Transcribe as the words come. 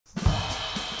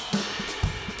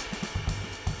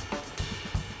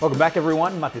Welcome back,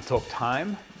 everyone. Maté Talk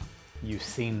time. You've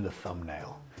seen the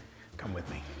thumbnail. Come with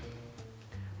me.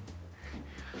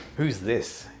 Who's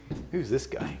this? Who's this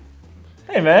guy?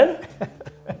 Hey, man.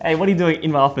 Hey, what are you doing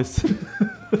in my office?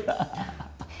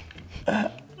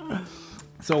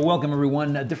 So welcome,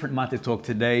 everyone. A different Maté Talk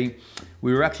today.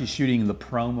 We were actually shooting the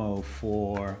promo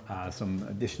for some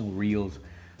additional reels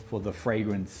for the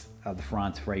fragrance, the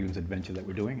France fragrance adventure that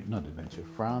we're doing. Not adventure,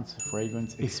 France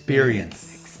fragrance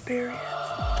experience.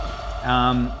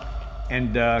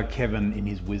 And Kevin, in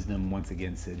his wisdom, once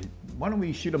again said, why don't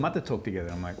we shoot a Maté Talk together?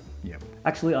 I'm like, yeah.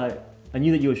 Actually, I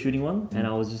knew that you were shooting one, and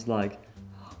I was just like,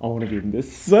 I want to be in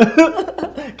this.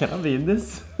 Can I be in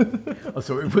this? Oh,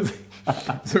 so it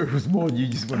was more you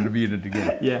just wanted to be in it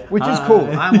together. Yeah. Which is cool.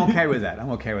 I'm okay with that. I'm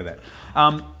okay with that.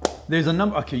 There's a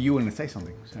number. Okay, you want to say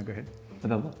something? So go ahead.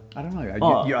 About what? I don't know.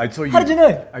 Oh, I saw you. How did you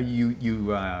know?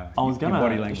 I was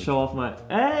gonna show off my.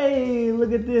 Hey,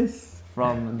 look at this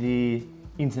from the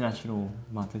International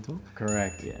Maté Talk.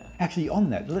 Correct. Yeah. Actually,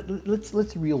 on that,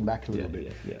 let's reel back a little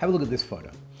bit. Yeah. Have a look at this photo.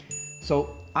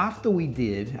 So after we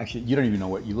did, actually, you don't even know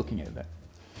what you're looking at. That.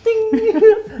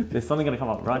 Ding! There's something gonna come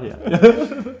up right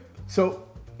here. So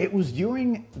it was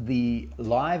during the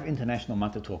live International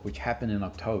Maté Talk, which happened in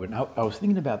October. Now, I was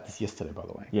thinking about this yesterday, by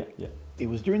the way. Yeah. It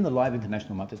was during the live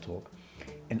International Maté Talk,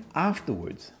 and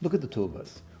afterwards, look at the two of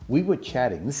us. We were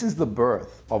chatting. This is the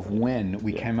birth of when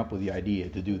we came up with the idea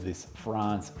to do this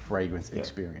France fragrance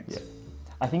experience. Yeah.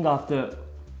 I think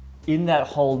in that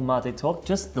whole Maté Talk,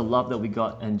 just the love that we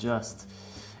got, and just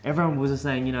everyone was just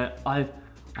saying, you know, I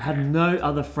had no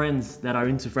other friends that are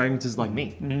into fragrances like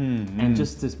me. And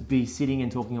just to be sitting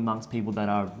and talking amongst people that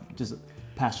are just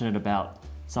passionate about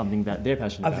something that they're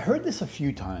passionate about. I've heard this a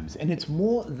few times, and it's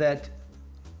more that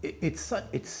it's I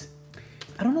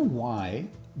don't know why,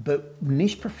 but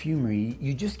niche perfumery,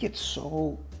 you just get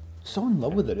so in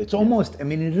love with it. It's almost, I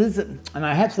mean, it is, and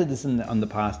I have said this in the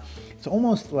past, it's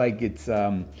almost like it's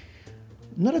not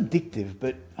addictive,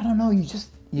 but I don't know, you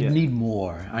need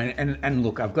more. And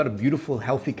look, I've got a beautiful,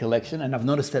 healthy collection, and I've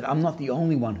noticed that I'm not the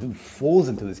only one who falls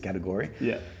into this category.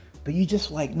 Yeah. But you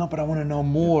just like, no, but I want to know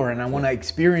more, and I want to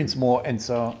experience more, and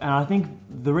so. And I think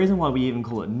the reason why we even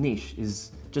call it niche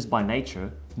is just by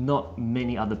nature, not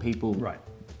many other people,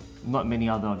 not many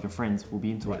other of your friends will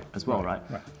be into it as well, right?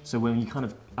 So when you kind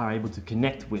of are able to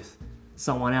connect with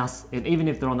someone else, and even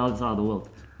if they're on the other side of the world,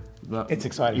 it's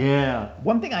exciting. Yeah.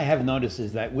 One thing I have noticed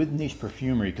is that with niche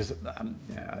perfumery, because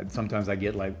sometimes I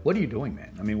get like, what are you doing,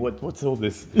 man? I mean, what's all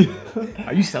this?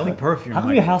 Are you selling perfume? How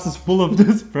come your house is full of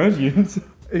just perfumes?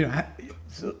 You know,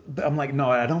 but I'm like, no,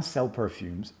 I don't sell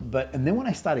perfumes. And then when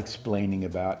I start explaining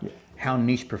about how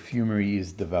niche perfumery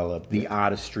is developed, the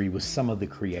artistry with some of the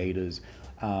creators,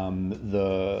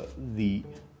 the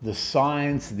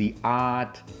science, the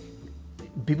art,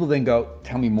 people then go,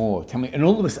 tell me more, tell me. And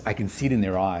all of us, I can see it in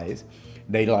their eyes.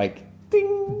 They like,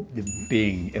 ding,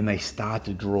 bing, and they start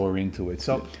to draw into it.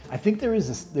 So I think there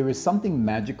is something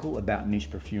magical about niche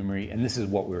perfumery, and this is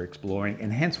what we're exploring.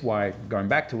 And hence why, going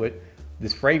back to it,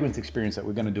 this fragrance experience that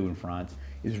we're going to do in France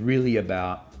is really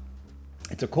about,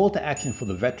 it's a call to action for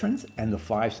the veterans and the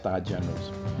 5-star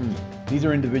generals. These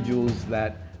are individuals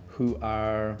who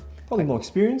are probably more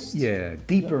experienced. Yeah,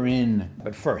 deeper in.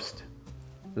 But first,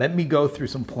 let me go through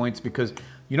some points, because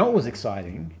you know what was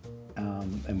exciting,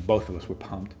 and both of us were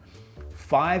pumped.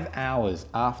 5 hours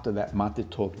after that Maté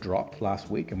Talk dropped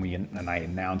last week, and I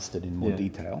announced it in more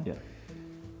detail,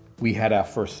 we had our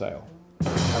first sale.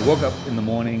 I woke up in the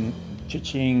morning,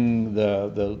 cha-ching,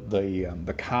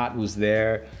 the cart was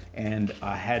there, and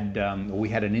we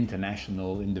had an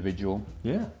international individual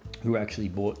who actually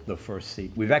bought the first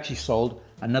seat. We've actually sold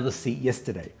another seat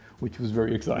yesterday, which was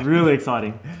very exciting. Really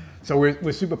exciting. So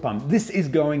we're super pumped. This is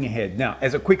going ahead. Now,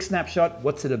 as a quick snapshot,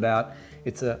 what's it about?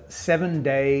 It's a 7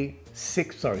 night,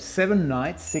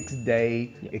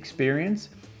 6-day experience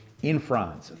in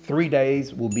France. 3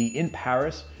 days will be in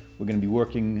Paris. We're going to be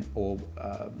working or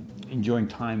enjoying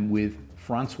time with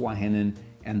Francois Hennen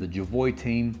and the Jovoy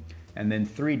team. And then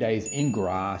 3 days in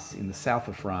Grasse in the south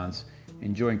of France,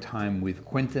 enjoying time with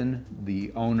Quentin,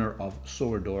 the owner of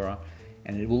Sora Dora.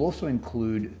 And it will also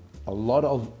include a lot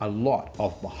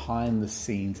of behind the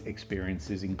scenes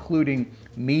experiences, including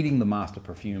meeting the master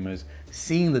perfumers,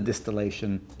 seeing the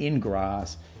distillation in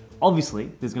Grasse.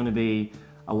 Obviously, there's going to be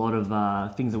a lot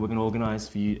of things that we're going to organize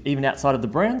for you, even outside of the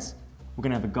brands. We're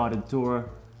going to have a guided tour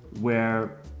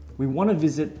where we want to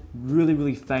visit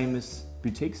really famous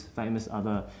boutiques, famous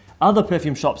other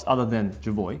perfume shops other than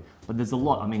Jovoy. But there's a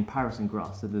lot. I mean, Paris and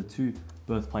Grasse are the two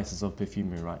birthplaces of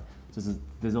perfumery, right? So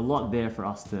there's a lot there for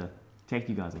us to take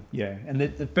you guys in. Yeah,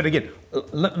 but again,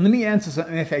 let me answer some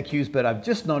FAQs, but I've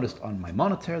just noticed on my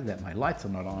monitor that my lights are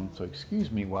not on, so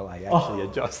excuse me while I actually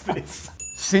adjust this.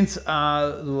 Since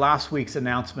last week's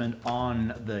announcement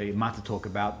on the Mata Talk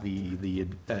about the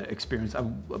experience,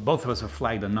 both of us have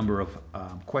flagged a number of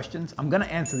questions. I'm going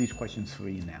to answer these questions for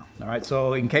you now. All right,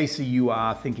 so in case you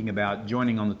are thinking about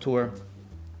joining on the tour,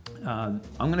 I'm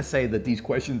going to say that these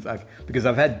questions, because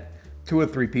I've had 2 or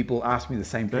 3 people ask me the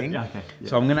same thing,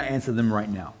 so I'm going to answer them right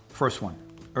now. First one,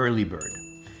 early bird.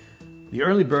 The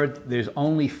early bird, there's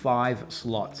only 5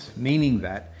 slots, meaning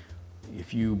that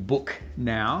if you book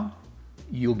now,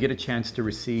 you'll get a chance to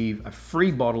receive a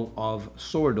free bottle of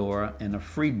Sora Dora and a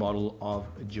free bottle of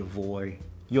Jovoy.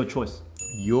 Your choice.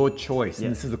 Your choice.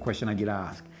 And this is the question I get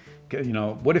asked. You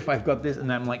know, what if I've got this?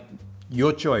 And I'm like,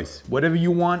 your choice. Whatever you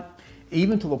want,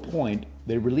 even to the point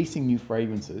they're releasing new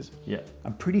fragrances. Yeah.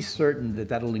 I'm pretty certain that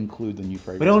that'll include the new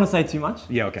fragrances. We don't want to say too much.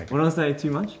 Yeah, okay. We don't want to say too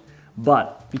much.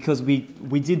 But because we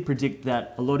did predict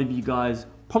that a lot of you guys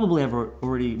probably have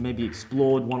already maybe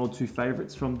explored 1 or 2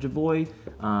 favorites from Jovoy,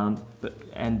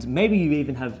 and maybe you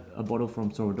even have a bottle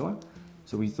from Sora Dora.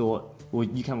 So we thought, well,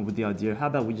 you came up with the idea, how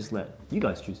about we just let you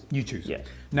guys choose? You choose. Yeah.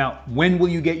 Now, when will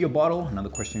you get your bottle? Another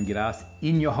question you get asked.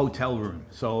 In your hotel room.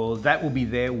 So that will be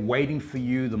there waiting for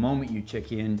you the moment you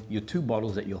check in, your 2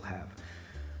 bottles that you'll have.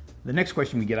 The next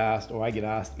question we get asked, or I get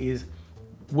asked, is,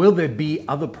 will there be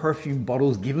other perfume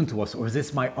bottles given to us, or is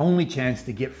this my only chance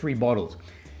to get free bottles?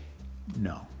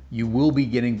 No, you will be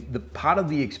getting, the part of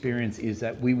the experience is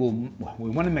that we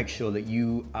want to make sure that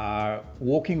you are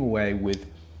walking away with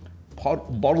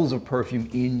bottles of perfume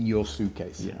in your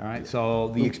suitcase. Yeah. All right, so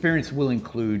the experience will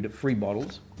include free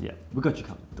bottles. Yeah, we got you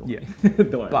covered.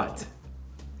 Don't worry. But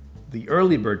the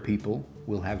early bird people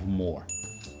will have more.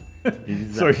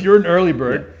 So if you're an early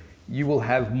bird, you will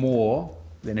have more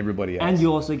than everybody else. And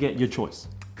you also get your choice.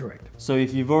 Correct. So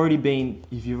if you've already,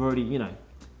 you know,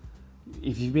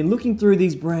 if you've been looking through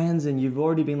these brands and you've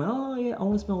already been like, oh yeah, I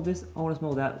want to smell this, I want to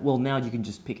smell that. Well, now you can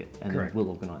just pick it and we'll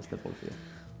organize that for you.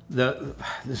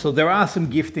 So there are some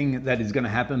gifting that is going to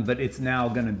happen, but it's now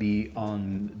going to be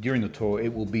during the tour.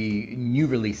 It will be new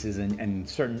releases and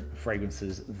certain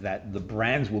fragrances that the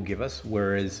brands will give us,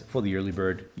 whereas for the early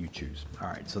bird, you choose. All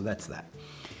right, so that's that.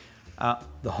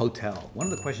 The hotel. One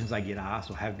of the questions I get asked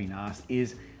or have been asked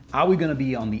is, are we going to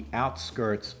be on the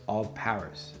outskirts of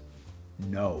Paris?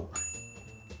 No.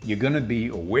 You're going to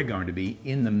be, or we're going to be,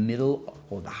 in the middle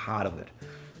or the heart of it.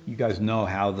 You guys know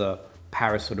how the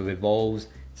Paris sort of evolves. It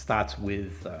starts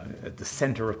with at the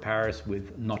center of Paris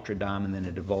with Notre Dame, and then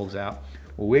it evolves out.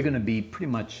 Well, we're going to be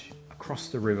pretty much across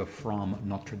the river from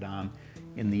Notre Dame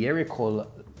in the area called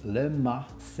Le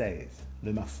Marseille.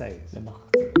 Le Marseille.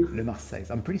 Le Marseille.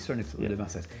 I'm pretty certain it's Le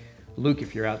Marseille. Luke,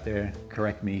 if you're out there,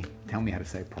 correct me. Tell me how to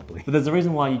say it properly. But there's a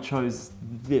reason why you chose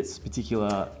this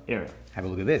particular area. Have a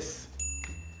look at this.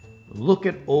 Look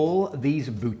at all these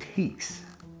boutiques.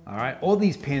 All right, all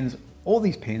these pins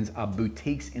are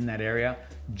boutiques in that area.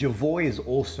 Jovoy is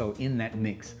also in that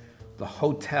mix. The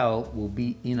hotel will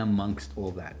be in amongst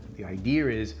all that. The idea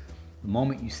is the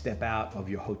moment you step out of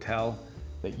your hotel,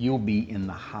 that you'll be in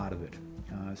the heart of it.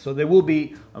 So there will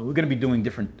be, we're going to be doing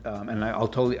different, and I'll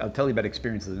tell you about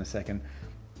experiences in a second.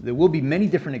 There will be many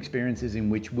different experiences in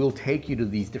which we'll take you to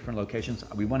these different locations.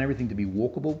 We want everything to be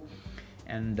walkable,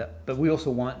 but we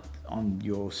also want on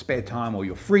your spare time or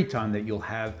your free time that you'll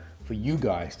have for you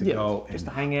guys to go just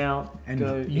to hang out and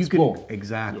go you explore.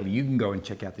 You can go and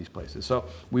check out these places. So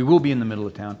we will be in the middle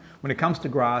of town. When it comes to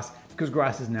Grasse, because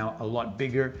Grasse is now a lot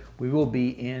bigger, we will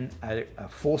be in a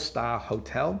 4-star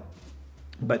hotel,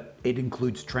 but it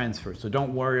includes transfer. So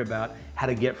don't worry about how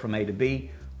to get from A to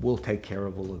B. We'll take care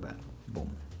of all of that.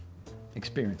 Boom.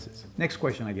 Experiences. Next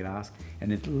question I get asked,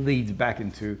 and it leads back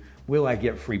into, will I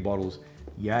get free bottles?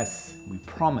 Yes, we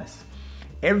promise.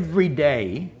 Every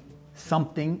day,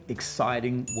 something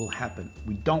exciting will happen.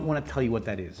 We don't want to tell you what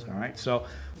that is, all right? So,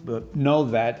 but know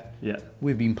that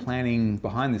we've been planning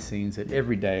behind the scenes that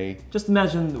every day. Just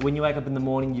imagine when you wake up in the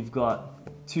morning, you've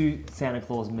got 2 Santa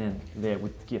Claus men there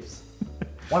with gifts.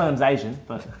 One of them's Asian,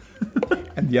 but...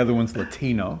 and the other one's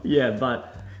Latino. Yeah,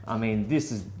 but, I mean,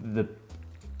 this is the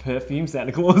perfume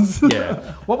Santa Claus.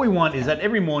 Yeah. What we want is that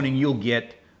every morning you'll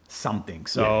get something.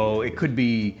 So it could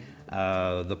be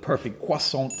the perfect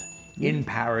croissant in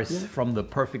Paris from the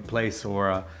perfect place,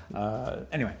 or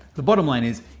anyway, the bottom line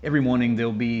is every morning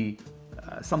there'll be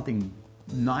something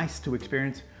nice to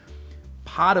experience.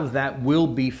 Part of that will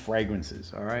be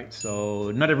fragrances, all right?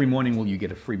 So not every morning will you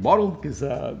get a free bottle, because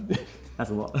that's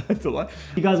a lot. That's a lot.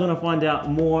 If you guys want to find out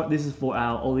more, this is for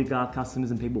our oligarch customers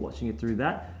and people watching it through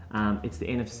that. It's the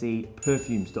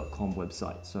nfcperfumes.com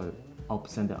website. So I'll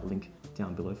send out a link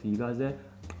down below for you guys there.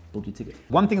 Book your ticket.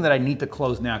 One thing that I need to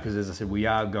close now, because as I said, we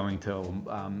are going to,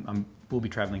 we'll be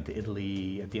traveling to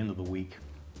Italy at the end of the week.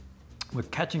 We're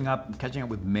catching up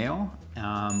with Mel,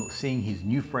 seeing his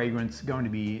new fragrance, going to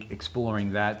be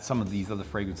exploring that, some of these other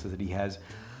fragrances that he has.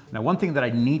 Now, one thing that I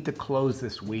need to close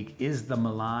this week is the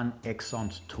Milan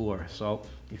Esxence tour. So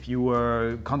if you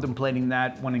were contemplating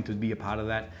that, wanting to be a part of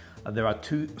that, there are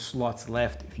 2 slots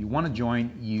left. If you want to join,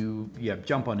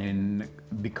 jump on in,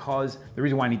 because the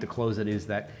reason why I need to close it is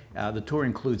that the tour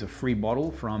includes a free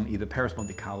bottle from either Paris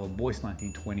Monte Carlo, Boyce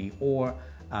 1920, or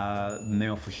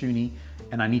Neo Fushuni,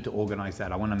 and I need to organize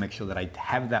that. I want to make sure that I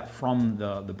have that from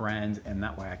the brands, and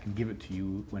that way I can give it to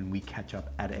you when we catch up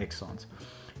at Esxence.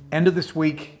 End of this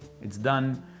week, it's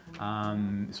done.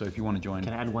 So if you want to join.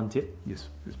 Can I add one tip? Yes,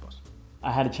 boss.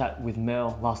 I had a chat with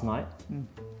Mel last night.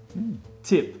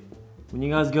 Tip, when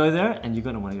you guys go there, and you're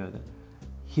going to want to go there,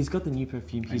 he's got the new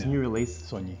perfume, his new release.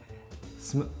 Soigné.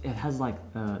 It has like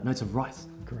notes of rice.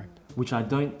 Correct. Which I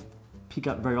don't pick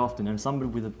up very often, and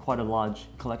somebody with quite a large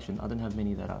collection, I don't have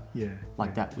many that are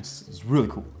like that, which is really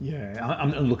cool.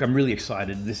 Yeah, look, I'm really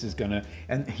excited. This is gonna,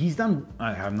 and he's done,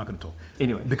 I'm not gonna talk.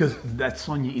 Anyway. Because that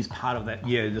Soigné is part of that,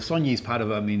 the Soigné is part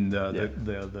of, I mean,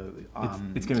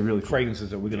 it's gonna be really cool. Fragrances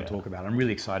that we're gonna talk about. I'm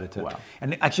really excited to. Wow.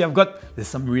 And actually there's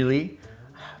some really,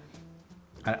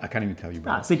 I can't even tell you,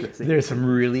 bro. Secret. There's some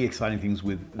really exciting things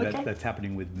that's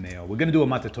happening with Mel. We're gonna do a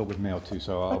Mate talk with Mel too,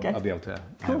 so I'll be able to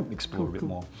explore a bit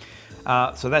more.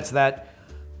 So that's that.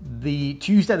 The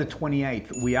Tuesday the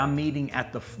 28th, we are meeting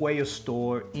at the FUEGUIA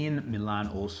store in Milan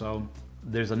also.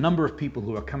 There's a number of people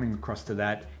who are coming across to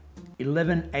that.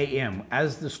 11 a.m.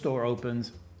 as the store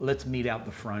opens, let's meet out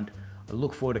the front. I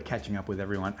look forward to catching up with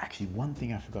everyone. Actually, one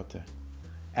thing I forgot to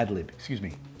ad-lib, excuse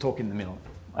me, talk in the middle.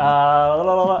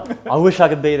 I wish I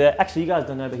could be there. Actually, you guys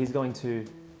don't know, but he's going to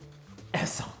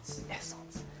Esxence,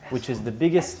 which is the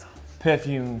biggest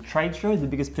perfume trade show, the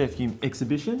biggest perfume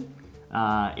exhibition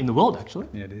in the world, actually.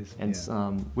 Yeah, it is.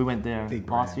 And we went there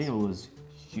last year. It was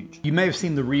huge. You may have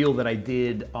seen the reel that I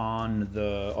did on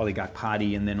the Oligarch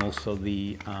Party, and then also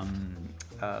the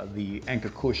Anchor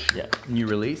Kush new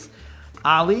release.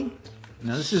 Ali.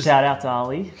 Now this is shout out to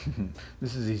Ali.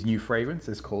 This is his new fragrance.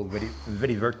 It's called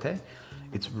Veri Verte.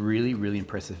 It's really, really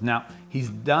impressive. Now,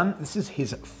 this is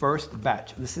his first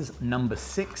batch. This is number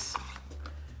 6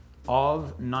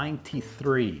 of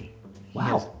 93.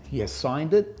 Wow. He has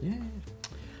signed it.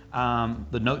 Yeah.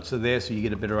 The notes are there so you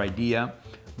get a better idea.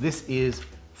 This is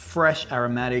fresh,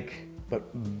 aromatic, but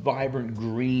vibrant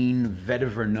green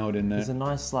vetiver note in there. There's a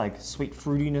nice like sweet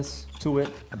fruitiness to it.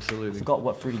 Absolutely. I forgot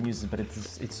what fruit he uses, but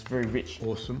it's very rich.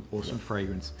 Awesome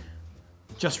fragrance.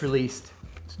 Just released.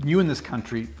 It's new in this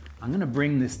country. I'm gonna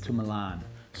bring this to Milan.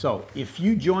 So if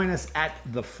you join us at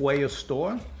the FUEGUIA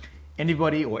store,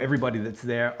 anybody or everybody that's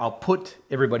there, I'll put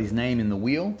everybody's name in the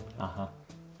wheel.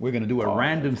 We're gonna do a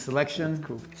random selection.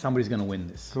 Cool. Somebody's gonna win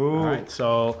this. Cool. All right,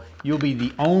 so you'll be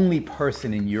the only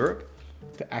person in Europe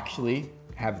to actually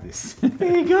have this.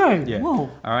 There you go. Yeah.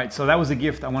 Whoa. All right, so that was a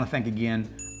gift. I wanna thank again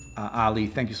Ali,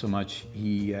 thank you so much.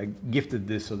 He gifted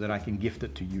this so that I can gift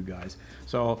it to you guys.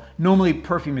 So normally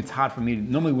perfume, it's hard for me.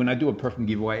 Normally when I do a perfume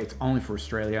giveaway, it's only for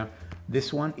Australia.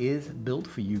 This one is built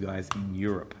for you guys in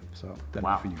Europe. So that'll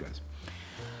be for you guys.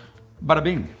 Bada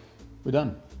bing, we're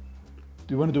done.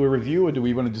 Do you want to do a review or do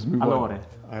we want to just move on?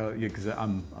 Yeah, because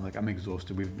I'm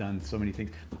exhausted. We've done so many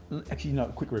things. Actually, no,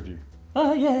 quick review.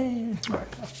 Oh, yeah. All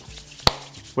right.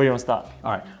 Where do you want to start?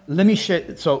 All right, let me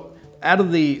share. So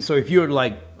if you're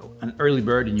like an early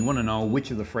bird and you want to know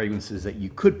which of the fragrances that you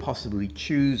could possibly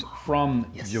choose from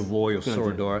Jovoy or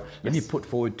Sora Dora, let me put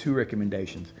forward 2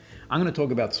 recommendations. I'm going to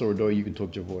talk about Sora Dora, you can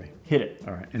talk Jovoy. Hit it.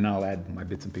 All right, and I'll add my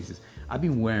bits and pieces. I've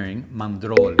been wearing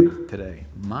Mandorle today.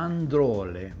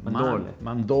 Mandorle.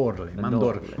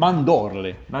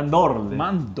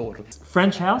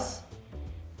 French house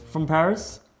from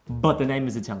Paris, but the name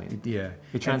is Italian. Yeah.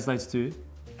 It translates to?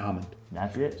 Almond.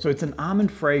 That's it. So it's an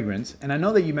almond fragrance, and I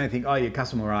know that you may think, oh yeah,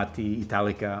 Casa Morati,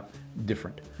 Italica,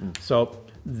 different. So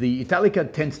the Italica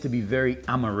tends to be very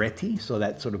amaretti, so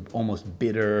that sort of almost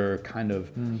bitter kind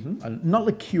of, not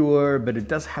liqueur, but it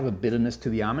does have a bitterness to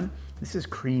the almond. This is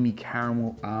creamy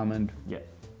caramel almond. Yeah. A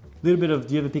little bit of,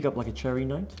 do you ever pick up like a cherry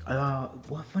note?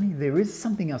 Well, funny, there is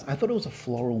something else. I thought it was a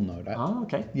floral note.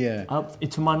 Okay. Yeah.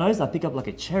 To my nose, I pick up like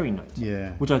a cherry note.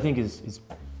 Yeah. Which I think is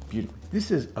beautiful. This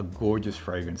is a gorgeous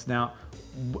fragrance. Now,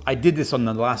 I did this on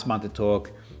the last month talk.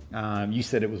 You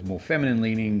said it was more feminine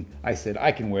leaning. I said,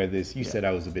 I can wear this. You said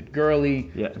I was a bit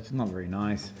girly. Yeah. It's not very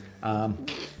nice.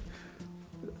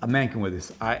 A man can wear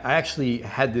this. I actually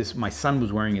had this, my son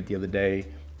was wearing it the other day,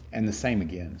 and the same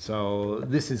again. So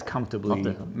this is comfortably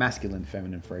Love that. masculine,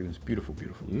 feminine fragrance. Beautiful,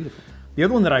 beautiful. Beautiful. The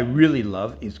other one that I really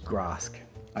love is GREASQUE.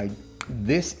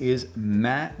 This is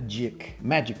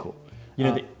magical. You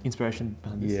know the inspiration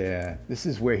behind this? Yeah, this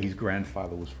is where his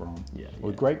grandfather was from. Yeah,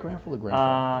 Or great-grandfather,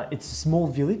 grandfather. It's a small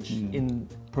village in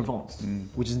Provence,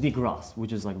 which is near Grasse,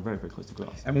 which is like very, very close to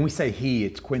Grasse. And when we say he,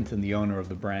 it's Quentin, the owner of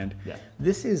the brand. Yeah.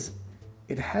 This is,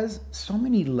 it has so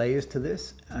many layers to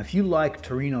this. If you like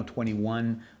Torino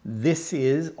 21, this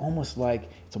is almost like,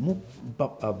 it's a more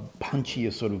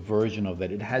punchier sort of version of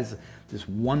that. It has this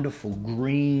wonderful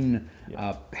green,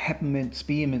 peppermint,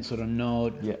 spearmint sort of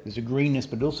note. Yeah. There's a greenness,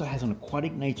 but it also has an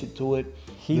aquatic nature to it.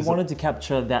 He wanted to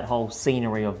capture that whole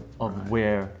scenery of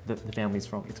where the family's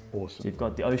from. It's awesome. So you've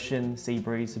got the ocean, sea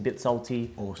breeze, a bit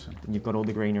salty. Awesome. And you've got all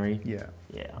the greenery. Yeah.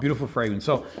 Yeah. Beautiful fragrance.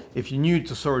 So if you're new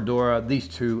to Sora Dora, these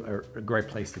two are a great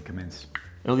place to commence.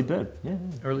 Early bird. Yeah.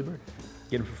 Early bird.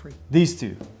 Get them for free. These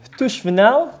two. Touche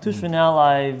Finale. Touche Finale,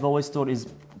 I've always thought is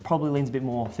probably leans a bit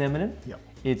more feminine. Yep.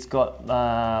 It's got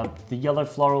the yellow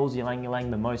florals, ylang ylang,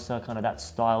 mimosa, kind of that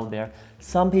style there.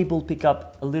 Some people pick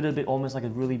up a little bit, almost like a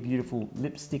really beautiful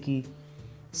lipsticky,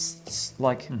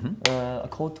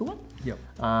 accord to it. Yep.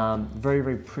 Very,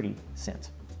 very pretty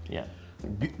scent. Yeah.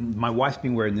 My wife's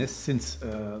been wearing this since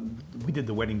we did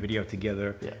the wedding video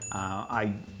together.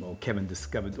 Yeah. Kevin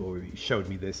discovered or he showed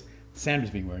me this. Sandra's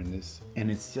been wearing this, and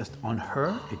it's just on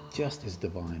her. It just is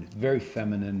divine. It's very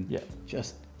feminine. Yeah.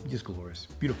 Just glorious.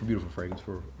 Beautiful, beautiful fragrance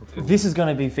for This is going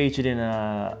to be featured in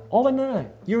a. Oh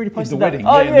no! You already posted the that. wedding.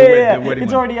 Oh Yeah, the wedding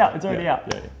It's one. already out. It's already out.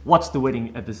 Yeah. Watch the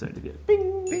wedding episode of it.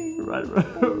 Bing, bing,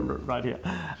 right here.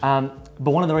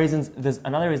 But one of the reasons, there's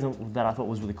another reason that I thought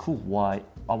was really cool why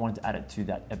I wanted to add it to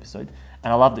that episode,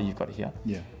 and I love that you've got it here.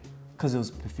 Yeah. Because it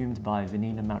was perfumed by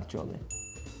Vanina Marcelo.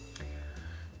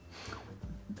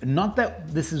 Not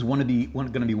that this is going to be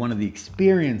one of the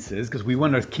experiences, because we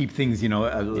want to keep things, a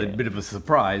little bit of a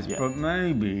surprise. Yeah. But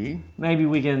maybe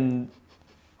we can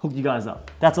hook you guys up.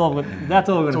 That's all we're going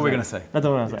to say. That's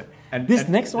all we're going to say. And this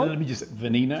next one. Let me just.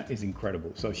 Vanina is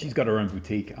incredible. So she's got her own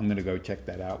boutique. I'm going to go check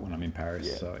that out when I'm in Paris.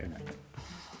 Yeah. So anyway.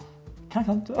 Can I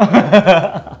come?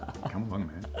 Come along,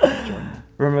 man. Join me.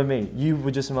 Remember me? You were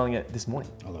just smelling it this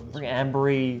morning. I love this. Very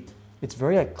ambery. It's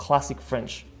very classic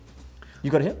French. You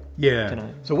got it here?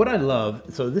 Yeah. So what I love,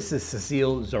 this is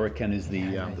Cécile Zorican is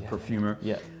the perfumer.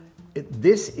 Yeah.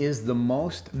 This is the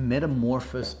most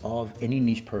metamorphose of any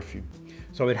niche perfume.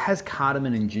 So it has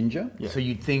cardamom and ginger. Yeah. So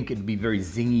you'd think it'd be very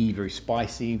zingy, very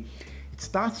spicy. It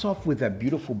starts off with that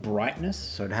beautiful brightness.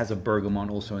 So it has a bergamot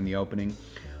also in the opening.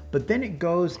 But then it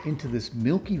goes into this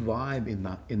milky vibe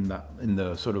in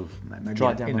the sort of maybe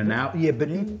Dry down in an hour. Yeah, but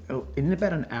in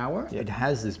about an hour, it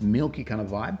has this milky kind of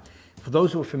vibe. For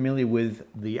those who are familiar with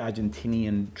the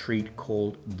Argentinian treat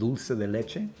called dulce de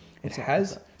leche,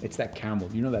 it's that caramel.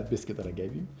 You know that biscuit that I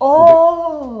gave you?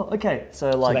 Oh, okay. So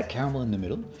that caramel in the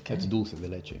middle, that's dulce de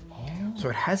leche. Oh. So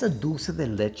it has a dulce de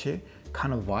leche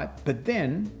kind of vibe, but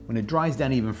then when it dries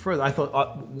down even further, I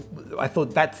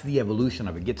thought that's the evolution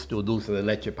of it. It gets to a dulce de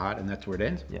leche part and that's where it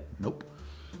ends. Yeah. Nope.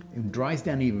 It dries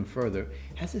down even further.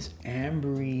 It has this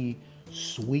ambery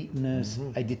sweetness.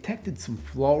 I detected some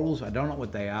florals. I don't know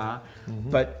what they are,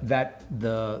 but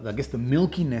I guess the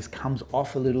milkiness comes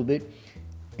off a little bit.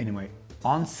 Anyway,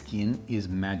 on skin is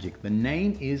magic. The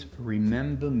name is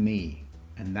Remember Me,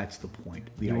 and that's the point.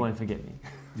 You won't forget me.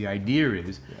 The idea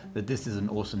is that this is an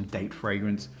awesome date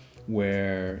fragrance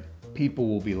where people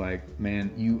will be like,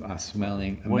 man, you are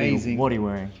smelling amazing. What are you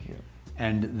wearing? Yeah.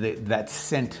 And that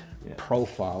scent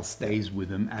profile stays with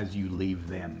them as you leave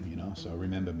them, so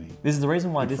remember me. This is the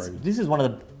reason why this is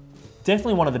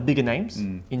definitely one of the bigger names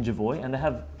in Jovoy, and they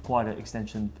have quite an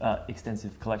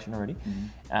extensive collection already.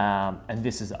 And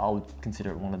this is, I would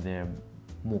consider it one of their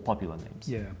more popular names.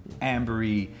 Yeah.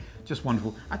 Ambery, just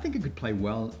wonderful. I think it could play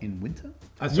well in winter.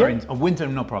 In winter,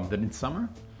 no problem, but in summer?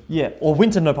 Yeah, or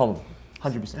winter, no problem.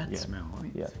 100%. That smell,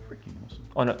 it's freaking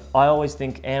awesome. I always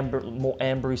think more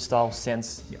ambery style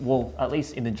scents, well, at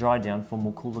least in the dry down for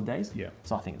more cooler days. Yeah.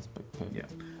 So I think it's perfect. Yeah.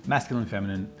 Masculine,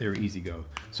 feminine, they're easy go.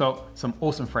 So some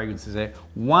awesome fragrances there.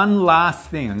 One last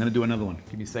thing, I'm gonna do another one.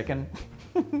 Give me a second.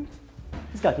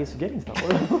 This guy keeps forgetting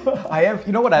stuff. I have,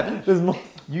 you know what happened? There's more.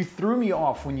 You threw me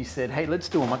off when you said, hey, let's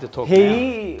do them. I want to talk now.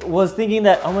 He was thinking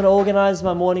that I'm gonna organize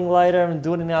my morning later and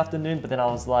do it in the afternoon, but then I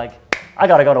was like, I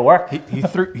gotta go to work. He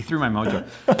threw my mojo.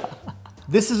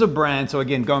 This is a brand, so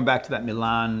again, going back to that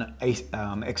Milan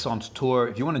Esxence tour,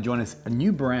 if you want to join us, a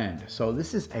new brand. So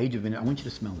this is Age of Innocence. I want you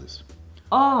to smell this.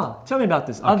 Tell me about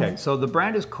this. Okay, so the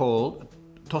brand is called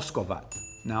TOSKOVAT.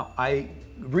 Now, I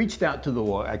reached out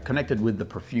to I connected with the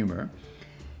perfumer.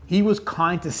 he was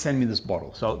kind to send me this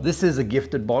bottle. So this is a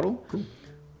gifted bottle. Cool.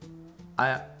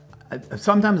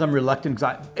 Sometimes I'm reluctant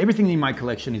because everything in my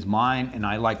collection is mine, and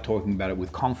I like talking about it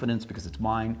with confidence because it's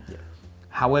mine. Yeah.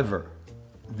 However,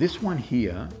 this one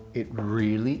here, it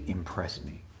really impressed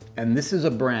me. And this is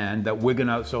a brand that we're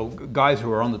gonna, so guys who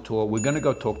are on the tour, we're gonna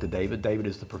go talk to David. David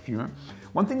is the perfumer.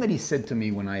 One thing that he said to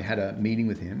me when I had a meeting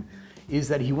with him is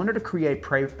that he wanted to create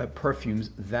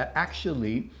perfumes that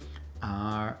actually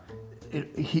are,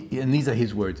 and these are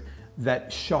his words,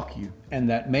 that shock you and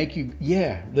that make you,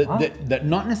 that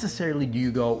not necessarily do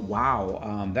you go, wow,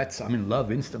 I'm in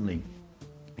love instantly.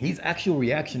 His actual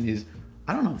reaction is,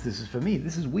 I don't know if this is for me,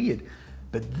 this is weird.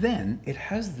 But then it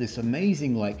has this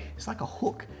amazing, it's like a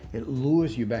hook. It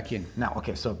lures you back in. Now,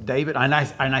 okay, so David, and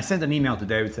I sent an email to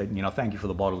David saying, thank you for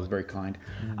the bottle, it was very kind.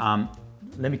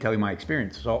 Let me tell you my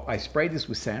experience. So I sprayed this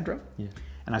with Sandra,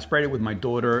 and I sprayed it with my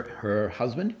daughter, her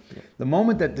husband. Yeah. The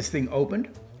moment that this thing opened,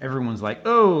 everyone's like,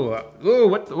 that's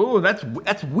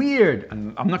weird.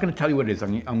 And I'm not gonna tell you what it is,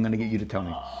 I'm gonna get you to tell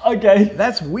me. Okay.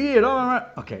 That's weird, all right.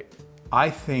 Okay. I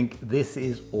think this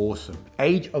is awesome.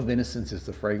 Age of Innocence is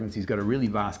the fragrance. He's got a really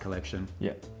vast collection.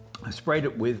 Yeah. I sprayed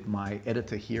it with my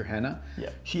editor here, Hannah.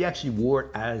 Yeah. She actually wore it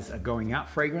as a going out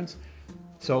fragrance.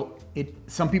 So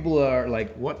some people are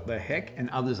like, what the heck? And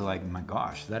others are like, my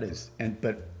gosh, that is,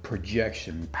 but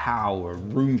projection, power,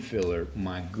 room filler,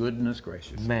 my goodness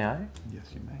gracious. May I?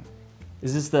 Yes, you may.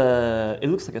 Is this it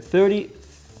looks like a 40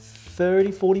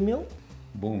 mil?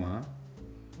 Boom, huh?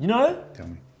 You know? Tell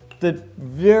me. The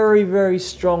very, very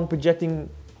strong projecting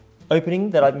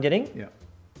opening that I'm getting. Yeah.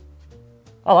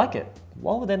 I like it.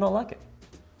 Why would they not like it?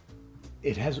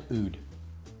 It has oud.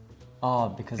 Oh,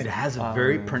 because it has a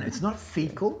very, it's not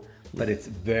fecal, but it's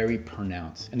very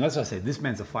pronounced. And as I say, this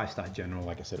man's a 5-star general,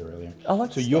 like I said earlier. I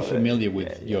like so you're familiar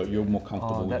with, you're more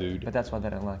comfortable with oud. But that's why they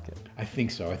don't like it. I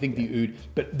think so. I think the oud,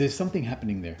 but there's something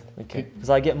happening there. Okay. Because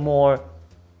I get more.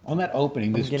 On that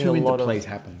opening, there's 2 interplays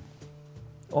happening.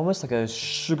 Almost like a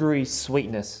sugary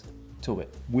sweetness to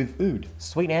it. With oud.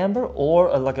 Sweet amber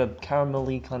or like a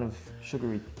caramelly kind of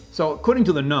sugary. So according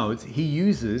to the notes, he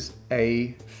uses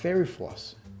a fairy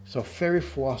floss. So fairy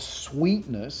floss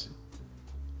sweetness,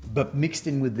 but mixed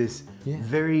in with this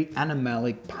very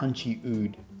animalic, punchy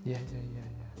oud. Yeah.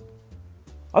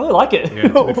 I really like it. Yeah, it's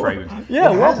a good fragrance. Yeah,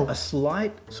 it has a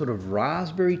slight sort of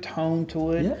raspberry tone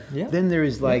to it. Yeah. Then there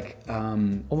is like...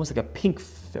 almost like a pink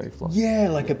fairy floss. Yeah,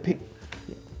 like a pink...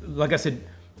 Like I said,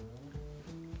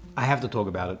 I have to talk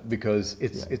about it because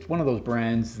it's one of those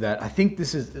brands that I think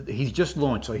he's just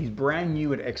launched, so he's brand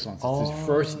new at Esxence. It's his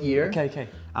first year. Okay.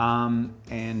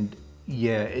 And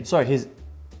yeah. Sorry, he's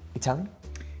Italian?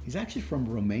 He's actually from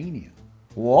Romania.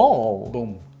 Whoa.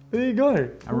 Boom. There you go.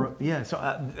 Yeah, so,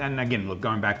 and again, look,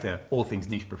 going back to all things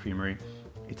niche perfumery,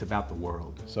 it's about the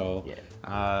world. So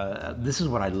this is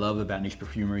what I love about niche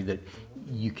perfumery, that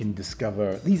you can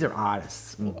discover, these are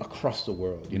artists across the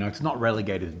world. It's not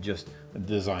relegated to just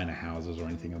designer houses or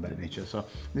anything of that nature. So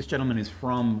this gentleman is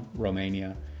from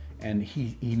Romania, and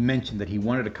he mentioned that he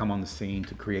wanted to come on the scene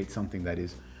to create something that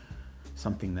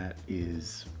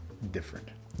is different.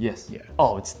 Yes. Yeah.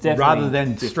 Oh, it's definitely rather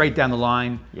than different. straight down the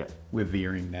line. Yeah. We're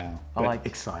veering now. I like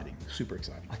exciting, super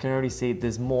exciting. I can already see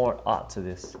there's more art to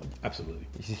this. Absolutely.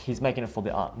 He's making it for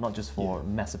the art, not just for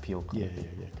mass appeal. Yeah,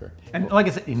 correct. And like I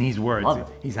said, in his words,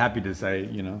 he's happy to say,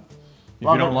 if you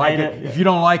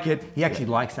don't like it, he actually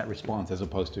likes that response as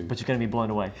opposed to. But you're going to be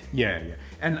blown away. Yeah.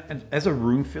 And as a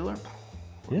room filler,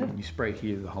 you spray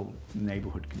here, the whole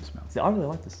neighborhood can smell. See, I really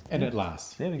like this. And it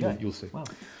lasts. There we go. You'll see. Wow.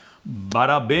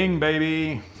 Bada bing,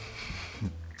 baby.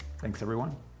 Thanks,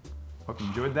 everyone. Hope you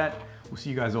enjoyed that. We'll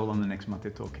see you guys all on the next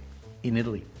Maté Talk in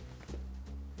Italy.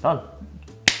 Done.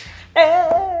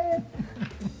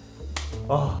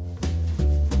 Oh.